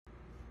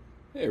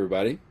Hey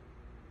everybody,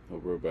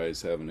 hope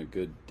everybody's having a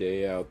good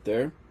day out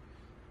there.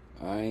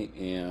 I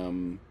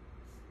am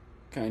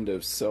kind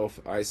of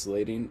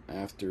self-isolating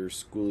after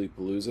Skoolie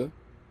Palooza,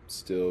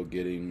 still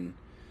getting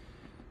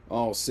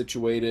all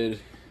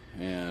situated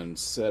and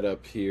set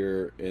up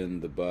here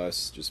in the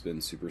bus. Just been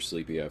super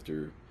sleepy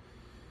after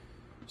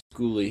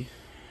Skoolie.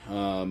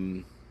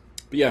 Um,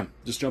 but yeah,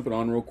 just jumping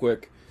on real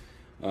quick.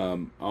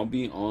 I'll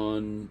be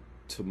on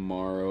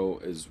tomorrow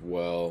as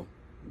well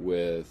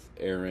with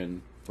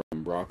Aaron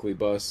from Broccoli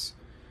Bus.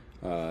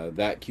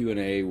 That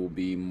Q&A will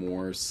be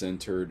more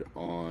centered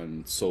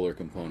on solar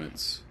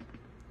components,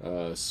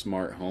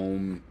 smart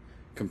home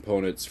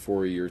components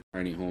for your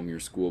tiny home, your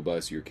school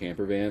bus, your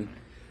camper van.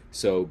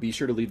 So be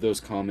sure to leave those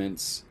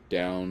comments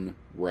down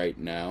right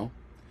now.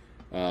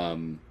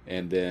 And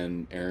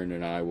then Aaron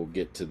and I will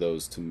get to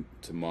those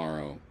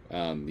tomorrow.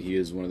 He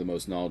is one of the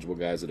most knowledgeable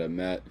guys that I've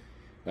met.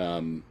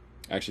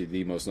 Actually,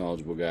 the most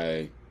knowledgeable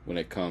guy when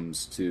it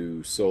comes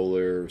to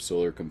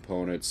solar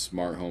components,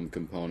 smart home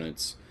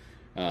components.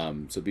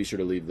 So be sure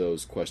to leave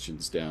those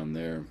questions down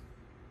there.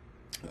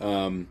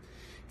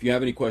 If you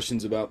have any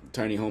questions about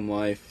tiny home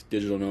life,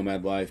 digital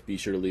nomad life, be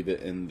sure to leave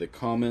it in the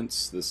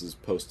comments. This is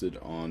posted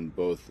on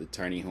both the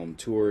Tiny Home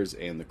Tours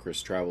and the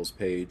Chris Travels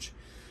page.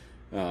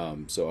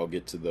 So I'll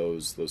get to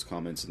those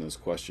comments and those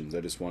questions.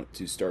 I just want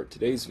to start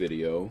today's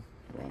video,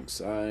 wrong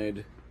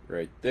side,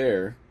 right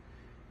there.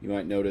 You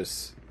might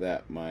notice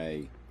that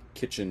my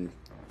kitchen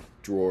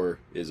drawer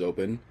is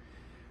open.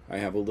 I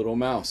have a little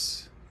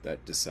mouse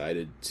that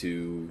decided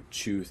to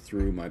chew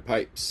through my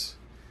pipes.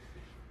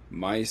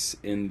 Mice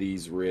in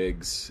these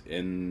rigs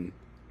in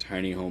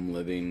tiny home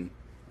living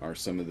are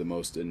some of the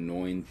most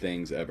annoying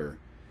things ever,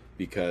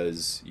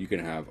 because you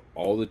can have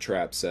all the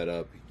traps set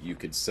up. You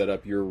could set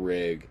up your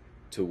rig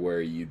to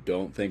where you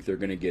don't think they're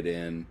going to get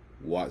in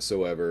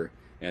whatsoever,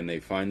 and they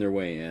find their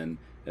way in,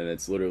 and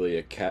it's literally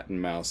a cat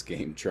and mouse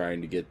game trying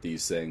to get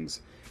these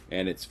things.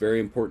 And it's very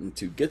important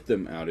to get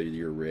them out of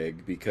your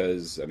rig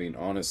because, I mean,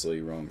 honestly,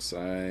 wrong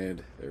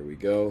side, there we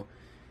go.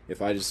 If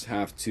I just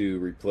have to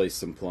replace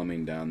some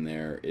plumbing down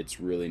there, it's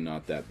really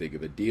not that big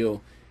of a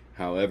deal.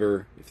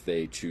 However, if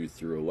they chew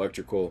through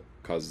electrical,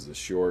 causes a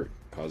short,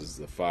 causes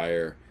the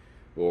fire,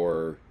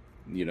 or,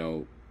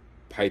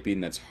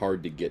 piping that's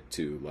hard to get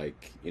to,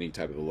 like any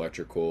type of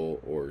electrical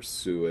or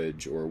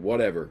sewage or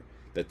whatever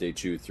that they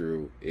chew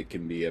through, it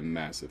can be a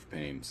massive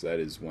pain. So that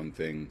is one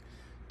thing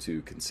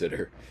to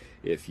consider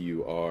if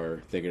you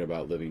are thinking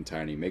about living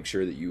tiny. Make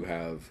sure that you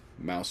have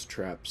mouse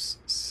traps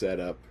set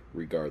up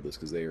regardless,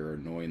 because they are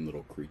annoying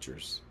little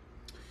creatures.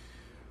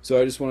 So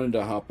I just wanted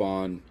to hop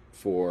on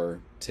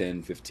for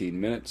 10-15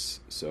 minutes.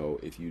 So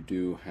if you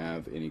do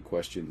have any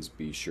questions,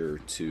 be sure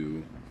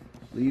to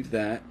leave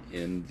that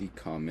in the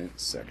comment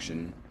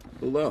section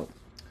below.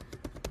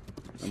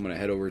 I'm going to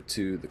head over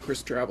to the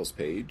Chris Travels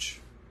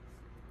page,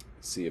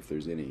 see if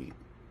there's any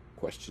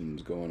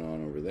questions going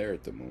on over there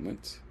at the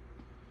moment.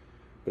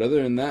 But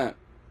other than that,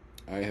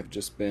 I have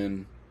just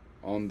been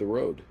on the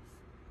road.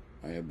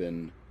 I have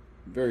been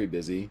very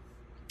busy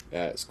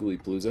at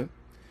Skoolie Palooza.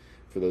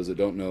 For those that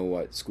don't know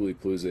what Skoolie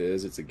Palooza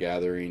is, it's a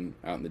gathering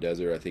out in the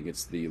desert. I think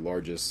it's the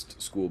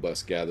largest school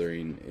bus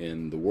gathering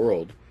in the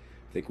world.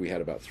 I think we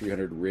had about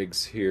 300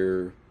 rigs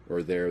here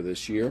or there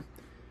this year.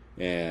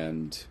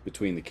 And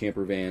between the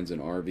camper vans and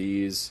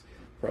RVs,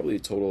 probably a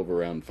total of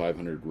around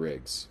 500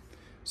 rigs.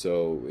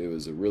 So it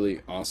was a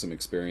really awesome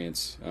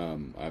experience.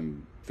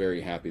 I'm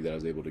very happy that I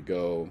was able to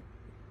go.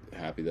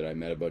 Happy that I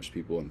met a bunch of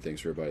people, and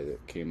thanks for everybody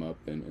that came up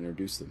and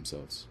introduced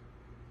themselves.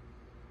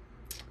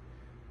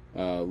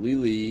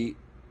 Lily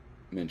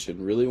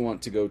mentioned, really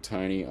want to go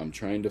tiny. I'm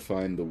trying to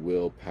find the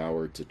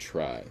willpower to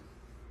try.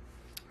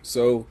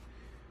 So,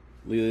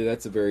 Lily,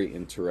 that's a very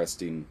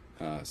interesting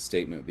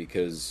statement,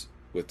 because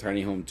with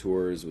tiny home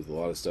tours, with a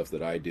lot of stuff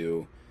that I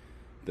do,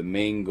 the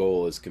main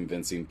goal is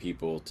convincing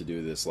people to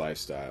do this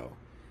lifestyle.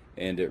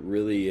 And it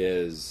really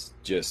is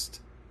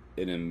just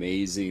an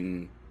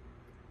amazing,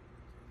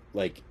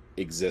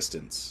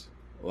 existence.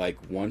 Like,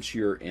 once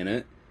you're in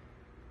it,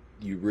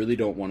 you really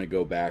don't want to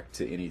go back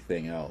to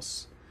anything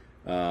else.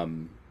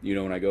 When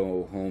I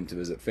go home to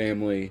visit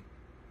family,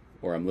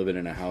 or I'm living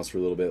in a house for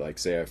a little bit, like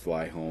say I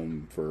fly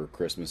home for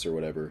Christmas or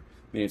whatever,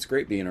 I mean, it's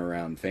great being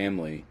around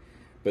family,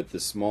 but the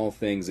small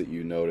things that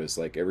you notice,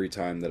 like every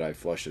time that I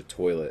flush a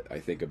toilet, I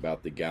think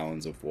about the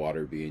gallons of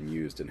water being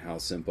used and how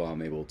simple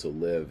I'm able to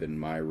live in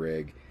my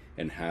rig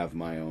and have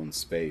my own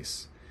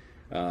space.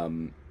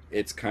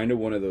 It's kind of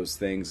one of those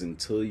things,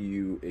 until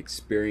you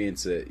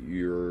experience it,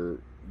 you're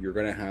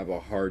going to have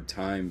a hard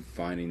time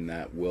finding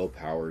that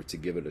willpower to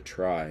give it a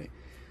try.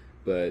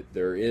 But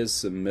there is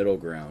some middle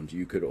ground.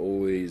 You could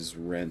always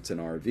rent an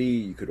RV,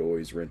 you could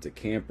always rent a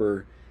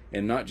camper,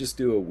 and not just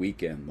do a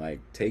weekend.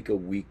 Like, take a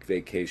week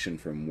vacation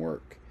from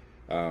work.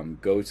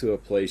 Go to a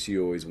place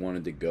you always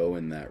wanted to go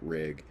in that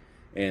rig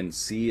and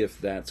see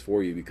if that's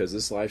for you. Because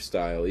this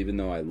lifestyle, even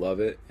though I love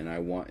it and I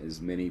want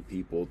as many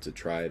people to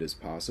try it as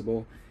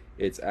possible,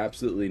 it's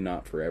absolutely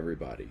not for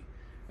everybody.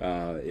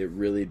 It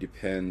really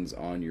depends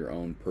on your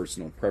own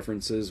personal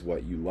preferences,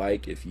 what you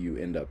like. If you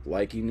end up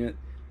liking it,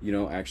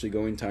 actually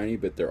going tiny,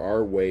 but there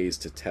are ways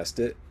to test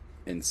it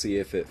and see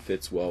if it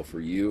fits well for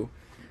you.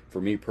 For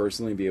me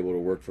personally, be able to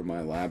work from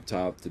my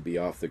laptop, to be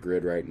off the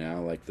grid right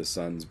now, like the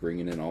sun's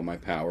bringing in all my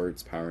power.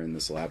 It's powering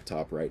this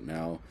laptop right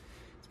now.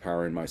 It's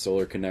powering my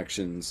solar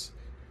connections.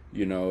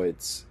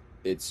 It's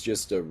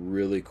just a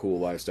really cool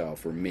lifestyle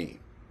for me.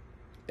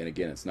 And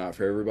again, it's not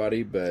for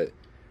everybody, but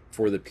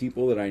for the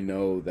people that I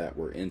know that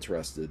were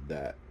interested,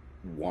 that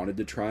wanted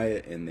to try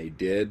it and they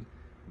did,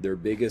 their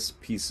biggest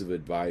piece of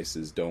advice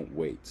is don't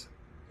wait.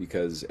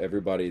 Because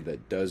everybody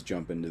that does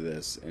jump into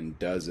this and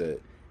does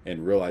it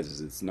and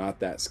realizes it's not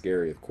that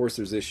scary. Of course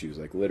there's issues,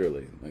 like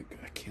literally, like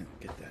I can't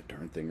get that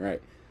darn thing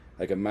right.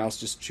 Like a mouse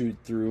just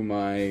chewed through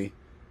my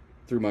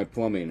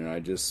plumbing, and I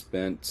just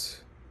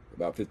spent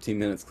about 15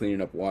 minutes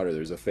cleaning up water.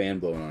 There's a fan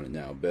blowing on it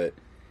now, but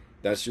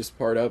that's just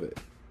part of it.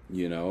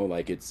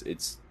 Like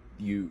it's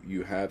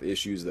you have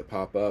issues that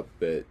pop up,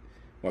 but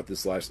what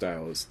this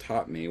lifestyle has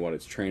taught me, what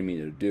it's trained me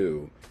to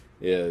do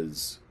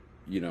is,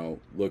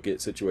 look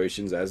at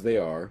situations as they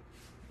are,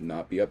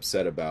 not be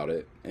upset about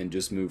it, and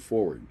just move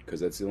forward, because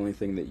that's the only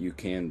thing that you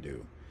can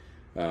do.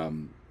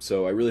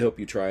 So I really hope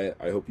you try it.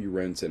 I hope you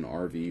rent an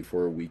RV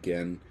for a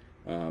weekend,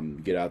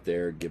 get out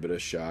there, give it a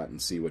shot,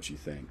 and see what you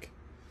think.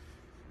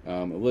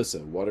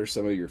 Alyssa, what are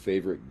some of your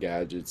favorite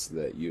gadgets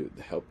that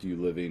helped you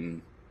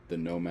living the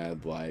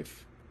nomad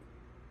life,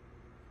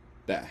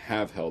 that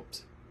have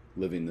helped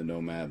living the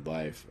nomad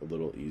life a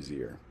little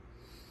easier?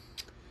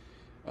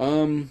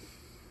 To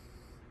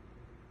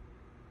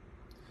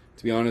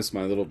be honest,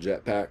 my little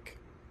jetpack,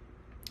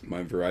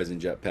 my Verizon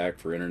jetpack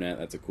for internet,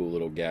 that's a cool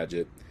little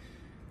gadget.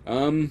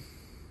 To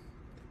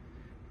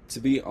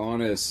be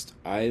honest,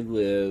 I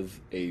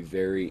live a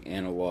very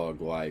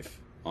analog life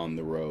on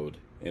the road.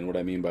 And what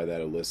I mean by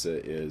that,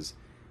 Alyssa, is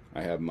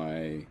I have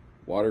my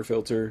water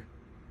filter,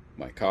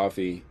 my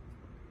coffee,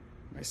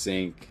 my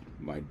sink,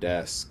 my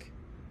desk,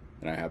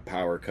 and I have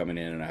power coming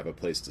in, and I have a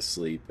place to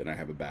sleep, and I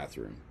have a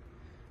bathroom.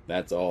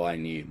 That's all I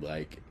need.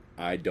 Like,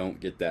 I don't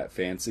get that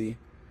fancy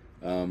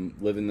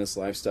living this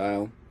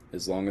lifestyle.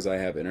 As long as I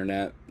have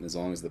internet, as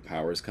long as the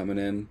power's coming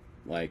in,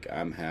 like,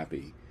 I'm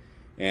happy.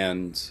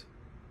 And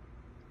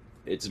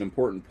it's an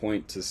important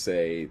point to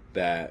say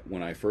that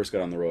when I first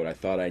got on the road, I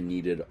thought I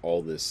needed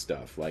all this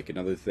stuff. Like,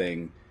 another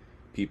thing,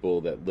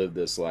 people that live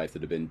this life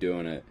that have been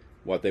doing it,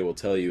 what they will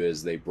tell you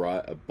is they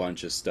brought a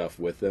bunch of stuff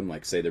with them.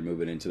 Like, say they're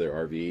moving into their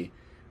RV,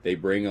 they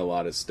bring a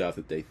lot of stuff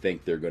that they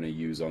think they're going to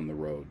use on the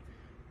road.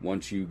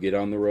 Once you get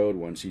on the road,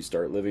 once you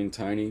start living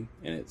tiny,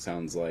 and it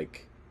sounds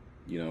like,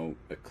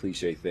 a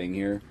cliche thing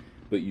here,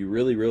 but you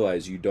really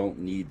realize you don't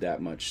need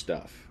that much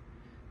stuff.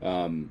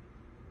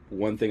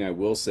 One thing I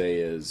will say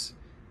is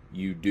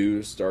you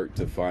do start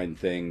to find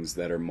things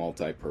that are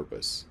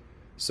multi-purpose.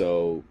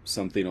 So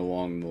something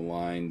along the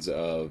lines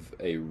of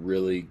a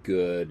really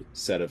good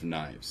set of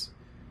knives.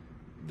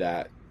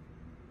 That's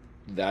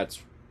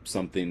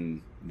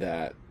something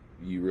that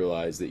you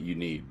realize that you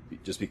need,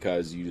 just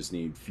because you just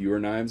need fewer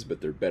knives,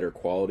 but they're better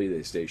quality,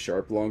 they stay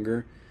sharp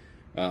longer.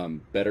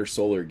 Better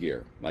solar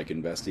gear, like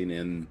investing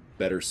in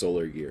better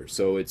solar gear.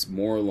 So it's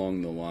more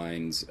along the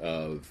lines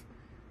of,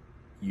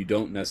 you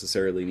don't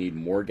necessarily need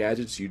more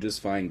gadgets, you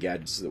just find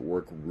gadgets that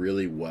work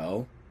really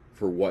well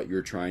for what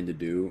you're trying to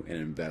do and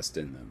invest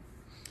in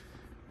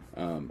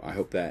them. I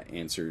hope that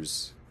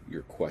answers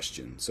your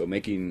question. So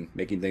making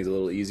things a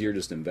little easier,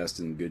 just invest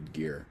in good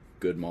gear,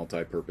 good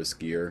multi-purpose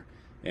gear.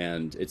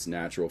 And it's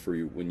natural for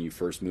you when you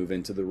first move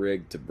into the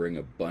rig to bring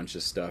a bunch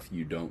of stuff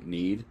you don't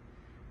need,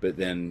 but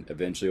then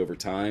eventually over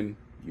time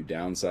you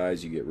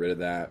downsize, you get rid of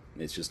that.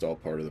 It's just all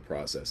part of the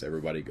process.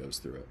 Everybody goes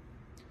through it.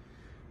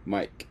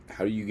 Mike,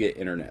 how do you get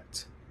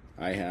internet?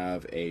 I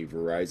have a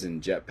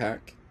Verizon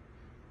jetpack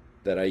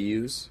that I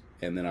use,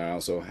 and then I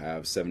also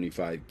have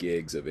 75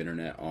 gigs of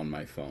internet on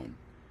my phone.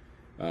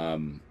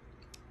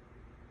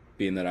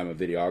 Being that I'm a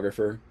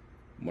videographer,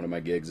 one of my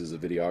gigs is a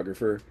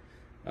videographer.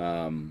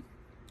 At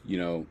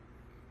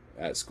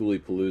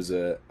Skoolie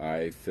Palooza,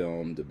 I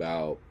filmed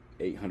about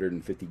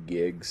 850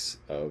 gigs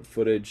of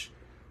footage.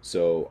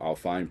 So I'll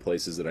find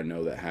places that I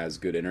know that has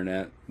good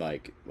internet,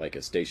 like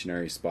a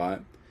stationary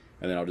spot,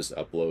 and then I'll just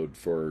upload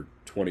for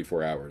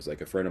 24 hours. Like,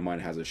 a friend of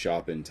mine has a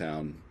shop in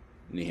town,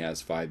 and he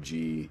has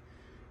 5G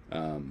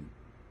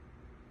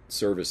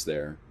service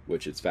there,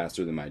 which it's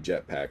faster than my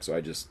jetpack. So I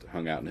just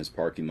hung out in his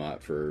parking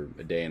lot for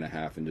a day and a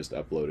half and just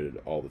uploaded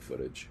all the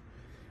footage.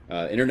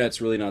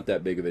 Internet's really not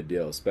that big of a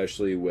deal,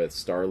 especially with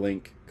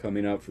Starlink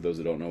coming up. For those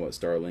that don't know what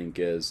Starlink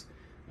is,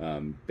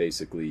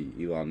 basically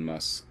Elon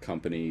Musk's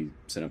company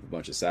sent up a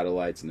bunch of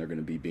satellites, and they're going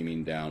to be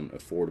beaming down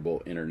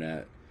affordable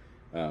internet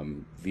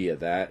via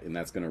that, and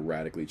that's going to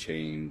radically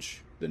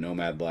change the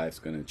nomad life. It's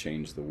going to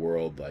change the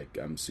world. Like,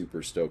 I'm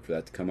super stoked for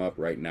that to come up.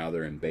 Right now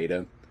they're in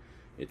beta.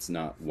 It's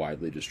not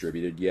widely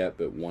distributed yet,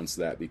 but once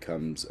that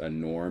becomes a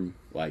norm,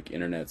 like,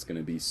 internet's going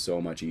to be so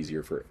much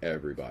easier for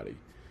everybody.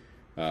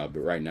 But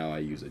right now I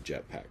use a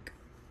jetpack.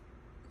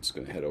 I'm just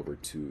going to head over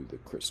to the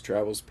Chris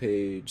Travels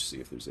page, see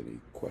if there's any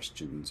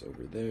questions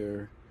over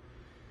there.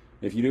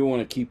 If you do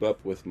want to keep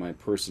up with my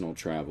personal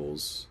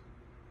travels,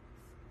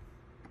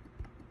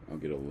 I'll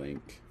get a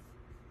link,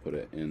 put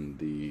it in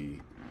the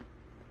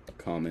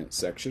comment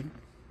section.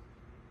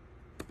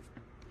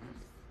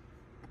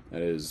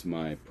 That is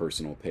my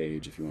personal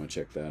page if you want to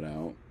check that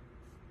out.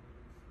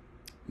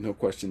 No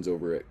questions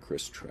over at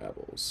Chris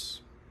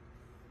Travels.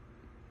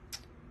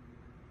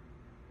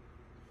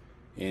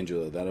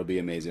 Angela, that'll be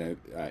amazing.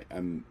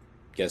 I'm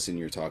guessing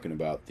you're talking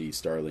about the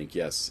Starlink.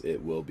 Yes,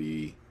 it will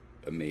be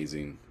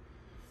amazing.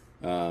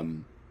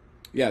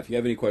 Yeah, if you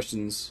have any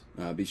questions,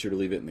 be sure to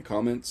leave it in the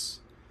comments.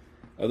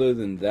 Other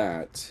than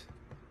that,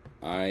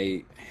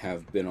 I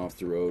have been off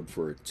the road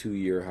for a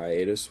 2-year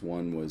hiatus.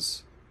 One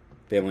was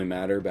Family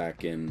Matter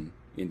back in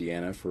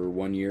Indiana for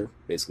 1 year,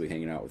 basically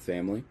hanging out with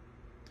family.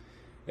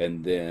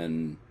 And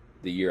then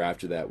the year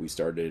after that, we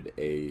started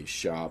a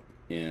shop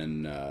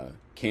in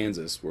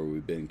Kansas where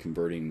we've been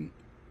converting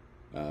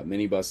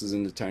minibuses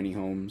into tiny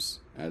homes,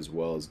 as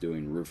well as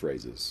doing roof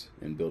raises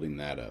and building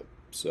that up.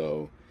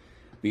 So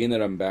being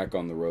that I'm back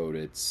on the road,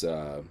 it's,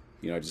 I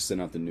just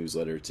sent out the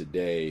newsletter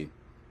today.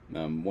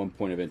 One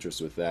point of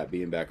interest with that,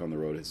 being back on the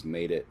road, has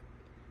made it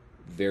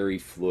very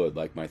fluid,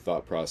 like my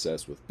thought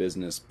process with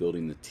business,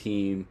 building the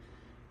team.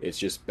 It's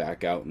just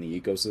back out in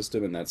the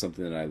ecosystem, and that's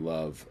something that I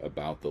love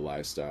about the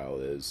lifestyle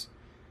is,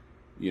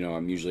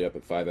 I'm usually up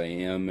at 5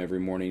 a.m. every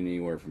morning,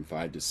 anywhere from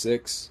 5 to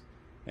 6,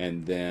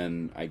 and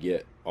then I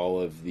get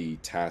all of the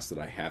tasks that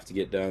I have to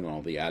get done,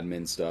 all the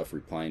admin stuff,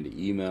 replying to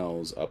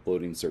emails,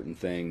 uploading certain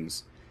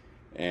things,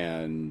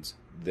 and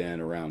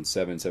then around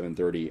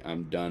 7:30,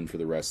 I'm done for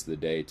the rest of the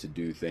day to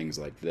do things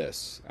like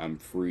this. I'm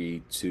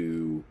free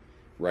to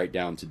write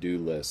down to-do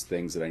lists,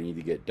 things that I need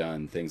to get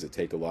done, things that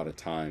take a lot of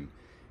time.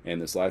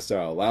 And this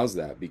lifestyle allows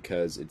that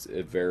because it's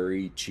a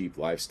very cheap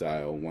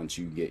lifestyle once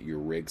you get your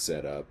rig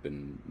set up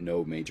and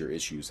no major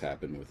issues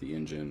happen with the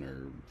engine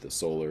or the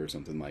solar or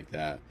something like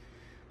that.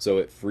 So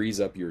it frees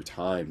up your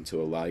time to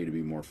allow you to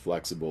be more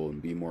flexible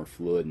and be more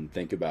fluid and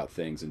think about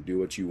things and do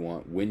what you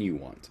want when you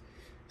want.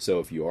 So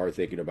if you are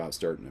thinking about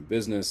starting a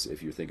business,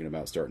 if you're thinking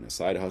about starting a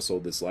side hustle,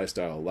 this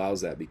lifestyle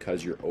allows that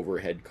because your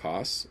overhead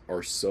costs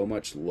are so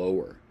much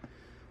lower.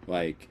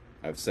 Like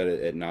I've said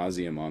it ad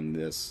nauseum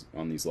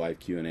on these live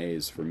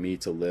Q&As, for me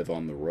to live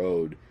on the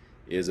road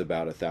is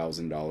about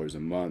 $1,000 a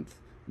month,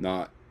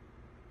 not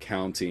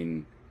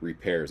counting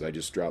repairs. I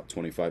just dropped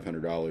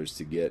 $2,500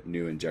 to get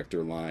new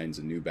injector lines,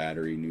 a new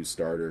battery, new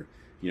starter.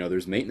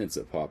 There's maintenance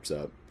that pops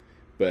up,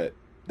 but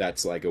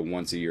that's like a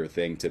once a year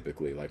thing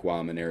typically. Like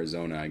while I'm in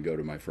Arizona, I go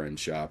to my friend's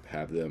shop,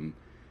 have them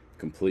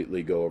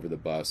completely go over the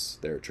bus,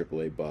 their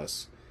AAA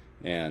bus,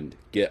 and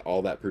get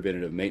all that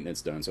preventative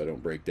maintenance done so I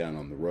don't break down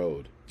on the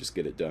road. Just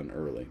get it done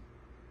early.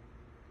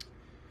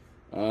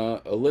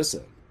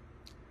 Alyssa,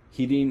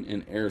 heating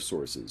and air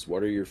sources.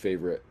 What are your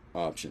favorite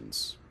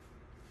options?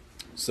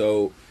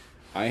 So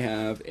I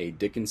have a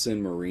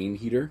Dickinson marine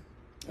heater.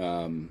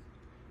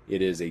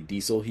 It is a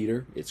diesel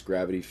heater. It's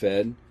gravity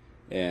fed,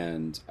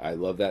 and I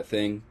love that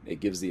thing. It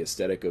gives the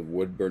aesthetic of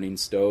wood burning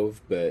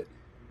stove, but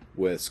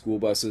with school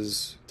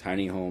buses,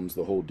 tiny homes,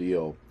 the whole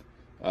deal,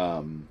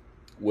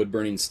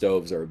 wood-burning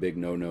stoves are a big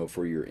no-no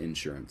for your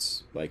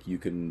insurance. Like, you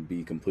can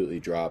be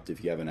completely dropped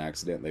if you have an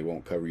accident. They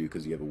won't cover you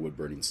because you have a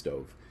wood-burning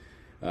stove.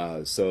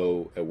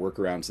 So a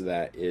workaround to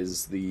that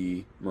is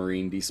the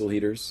marine diesel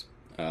heaters.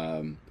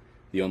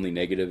 The only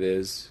negative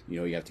is,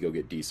 you have to go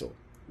get diesel.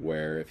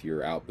 Where if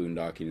you're out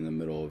boondocking in the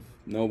middle of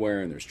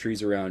nowhere and there's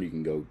trees around, you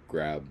can go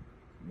grab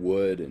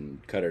wood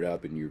and cut it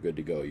up and you're good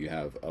to go. You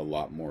have a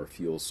lot more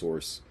fuel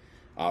source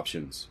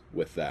options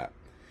with that.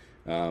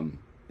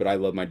 But I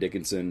love my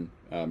Dickinson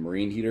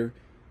marine heater.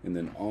 And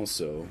then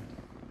also,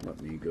 let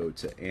me go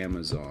to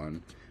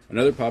Amazon.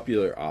 Another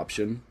popular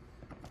option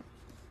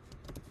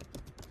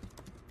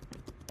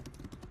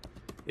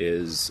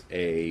is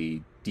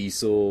a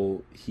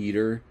diesel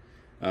heater.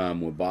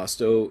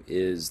 Webasto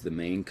is the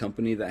main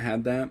company that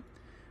had that,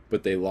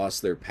 but they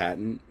lost their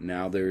patent.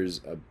 Now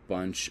there's a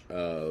bunch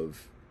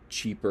of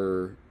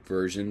cheaper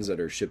versions that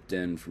are shipped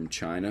in from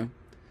China.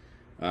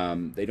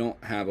 They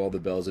don't have all the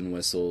bells and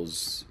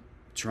whistles.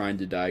 Trying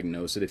to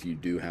diagnose it if you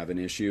do have an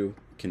issue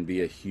can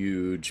be a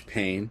huge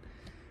pain.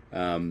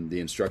 The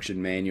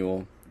instruction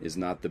manual is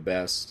not the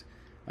best.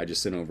 I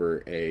just sent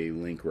over a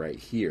link right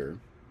here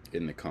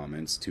in the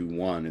comments to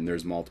one, and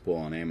there's multiple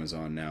on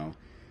Amazon now.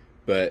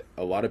 But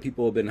a lot of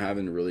people have been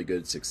having really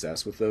good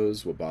success with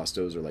those.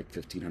 Webastos are like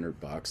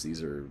 $1,500.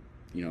 These are,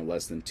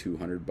 less than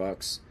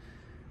 $200.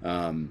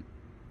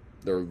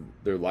 Their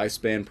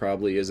lifespan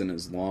probably isn't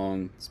as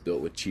long. It's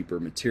built with cheaper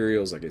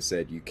materials. Like I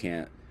said, you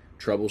can't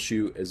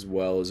troubleshoot as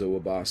well as a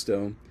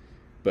Webasto,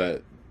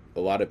 but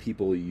a lot of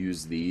people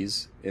use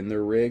these in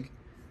their rig.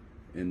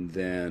 And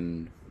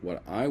then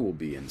what I will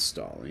be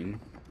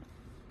installing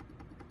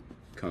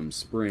come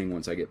spring,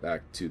 once I get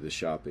back to the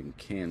shop in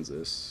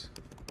Kansas,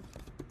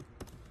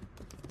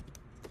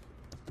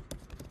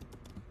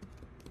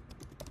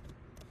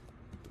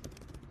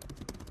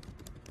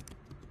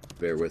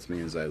 bear with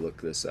me as I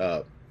look this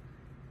up.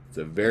 It's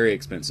a very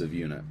expensive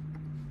unit,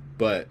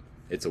 but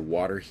it's a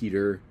water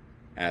heater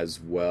as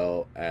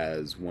well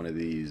as one of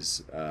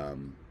these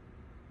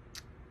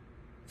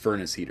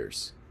furnace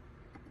heaters.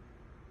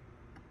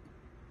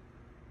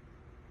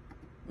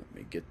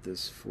 get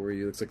this for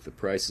you. Looks like the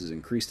price has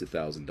increased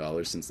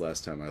 $1,000 since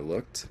last time I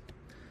looked.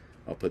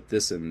 I'll put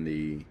this in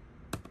the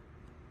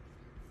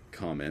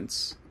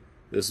comments.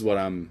 This is what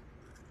I'm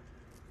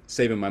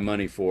saving my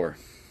money for.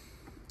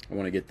 I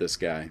want to get this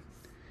guy.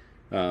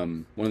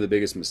 One of the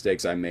biggest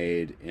mistakes I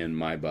made in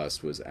my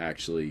bus was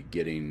actually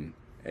getting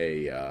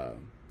a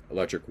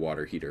electric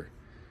water heater.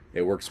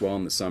 It works well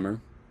in the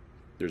summer.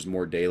 There's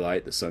more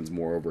daylight, the sun's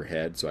more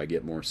overhead, so I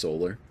get more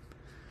solar.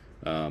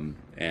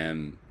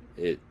 And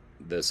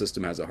the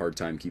system has a hard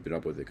time keeping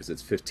up with it because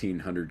it's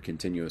 1,500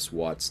 continuous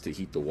watts to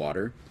heat the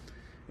water,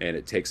 and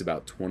it takes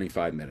about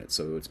 25 minutes.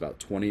 So it's about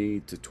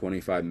 20 to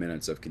 25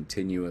 minutes of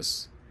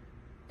continuous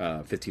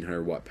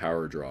 1,500 watt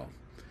power draw.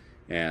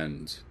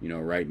 And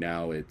right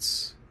now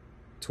it's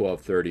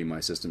 12:30. My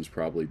system's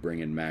probably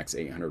bringing max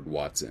 800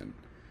 watts in,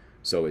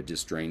 so it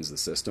just drains the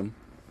system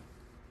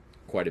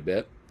quite a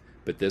bit.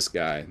 But this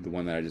guy, the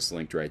one that I just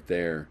linked right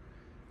there,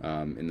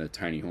 in the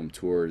Tiny Home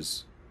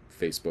Tours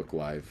Facebook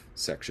Live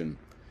section,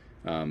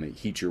 it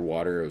heats your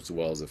water as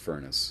well as a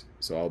furnace.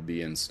 So I'll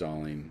be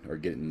installing or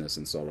getting this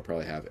installed. I'll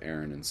probably have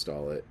Aaron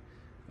install it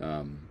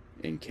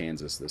in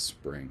Kansas this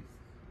spring.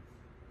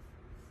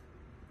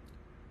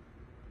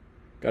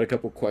 Got a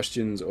couple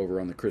questions over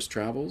on the Chris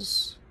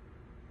Travels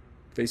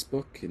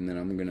Facebook, and then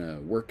I'm going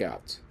to work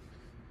out.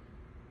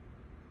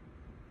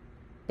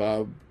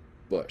 Bob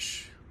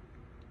Bush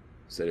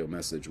said he'll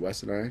message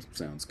Wes and I.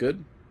 Sounds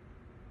good.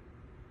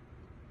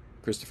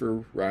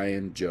 Christopher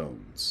Ryan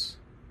Jones.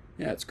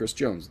 Yeah, it's Chris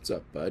Jones. What's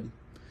up, bud?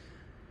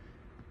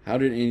 How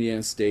did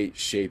Indiana State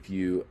shape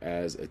you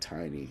as a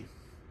tiny?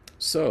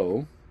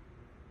 So,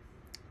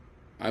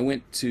 I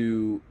went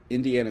to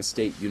Indiana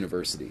State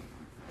University.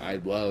 I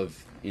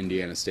love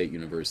Indiana State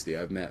University.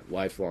 I've met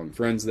lifelong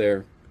friends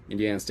there.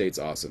 Indiana State's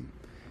awesome.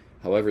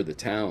 However, the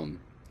town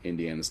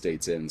Indiana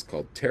State's in is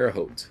called Terre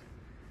Haute.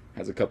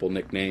 Has a couple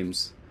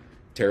nicknames.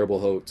 Terrible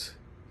Haute,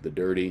 the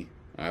Dirty.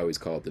 I always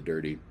call it the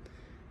Dirty.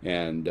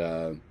 And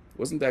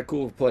wasn't that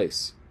cool of a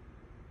place.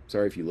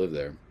 Sorry if you live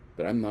there,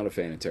 but I'm not a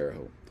fan of Terre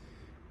Haute.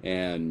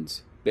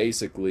 And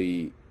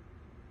basically,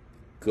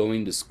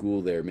 going to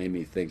school there made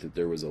me think that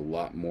there was a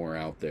lot more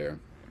out there.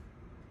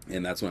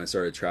 And that's when I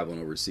started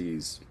traveling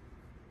overseas.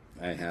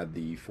 I had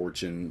the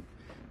fortune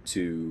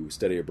to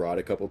study abroad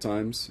a couple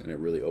times, and it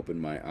really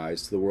opened my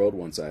eyes to the world.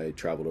 Once I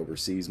traveled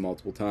overseas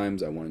multiple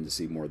times, I wanted to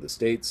see more of the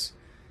States.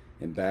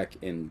 And back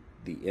in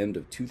the end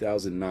of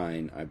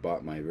 2009, I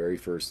bought my very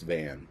first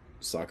van.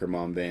 Soccer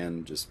mom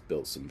van, just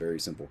built some very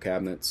simple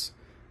cabinets,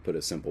 put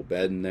a simple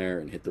bed in there,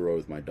 and hit the road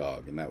with my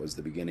dog. And that was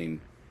the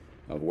beginning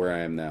of where I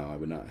am now. I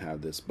would not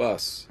have this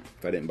bus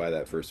if I didn't buy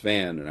that first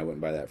van, and I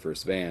wouldn't buy that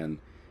first van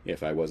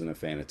if I wasn't a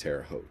fan of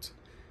Terre Haute.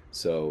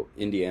 So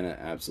Indiana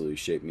absolutely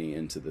shaped me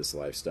into this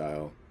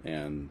lifestyle,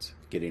 and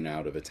getting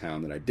out of a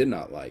town that I did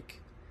not like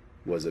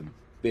was a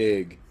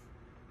big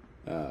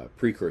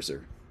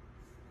precursor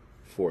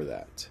for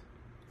that.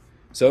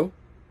 So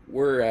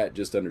we're at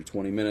just under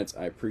 20 minutes.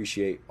 I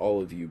appreciate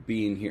all of you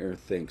being here.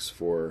 Thanks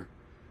for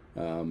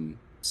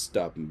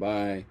stopping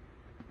by.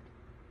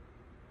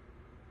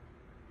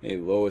 Hey,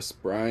 Lois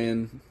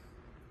Bryan.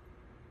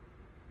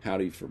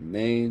 Howdy from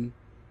Maine.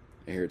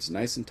 I hear it's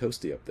nice and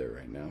toasty up there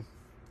right now.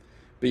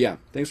 But yeah,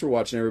 thanks for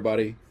watching,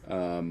 everybody.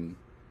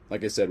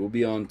 Like I said, we'll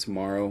be on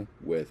tomorrow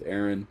with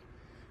Aaron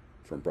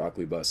from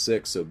Broccoli Bus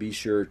 6. So be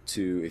sure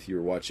to, if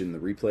you're watching the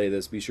replay of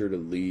this, be sure to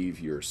leave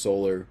your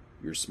solar,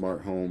 your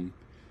smart home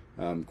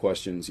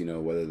questions,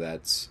 whether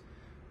that's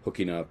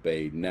hooking up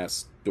a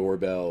Nest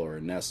doorbell or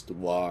a Nest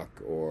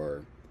lock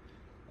or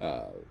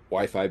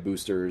Wi-Fi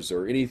boosters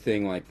or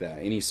anything like that.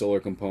 Any solar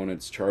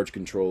components, charge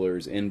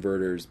controllers,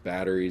 inverters,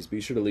 batteries. Be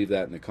sure to leave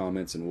that in the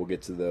comments, and we'll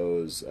get to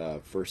those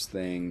first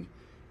thing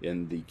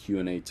in the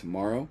Q&A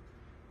tomorrow.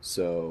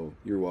 So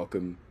you're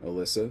welcome,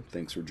 Alyssa.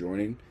 Thanks for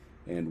joining,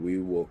 and we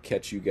will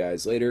catch you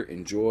guys later.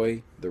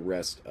 Enjoy the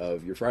rest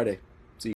of your Friday.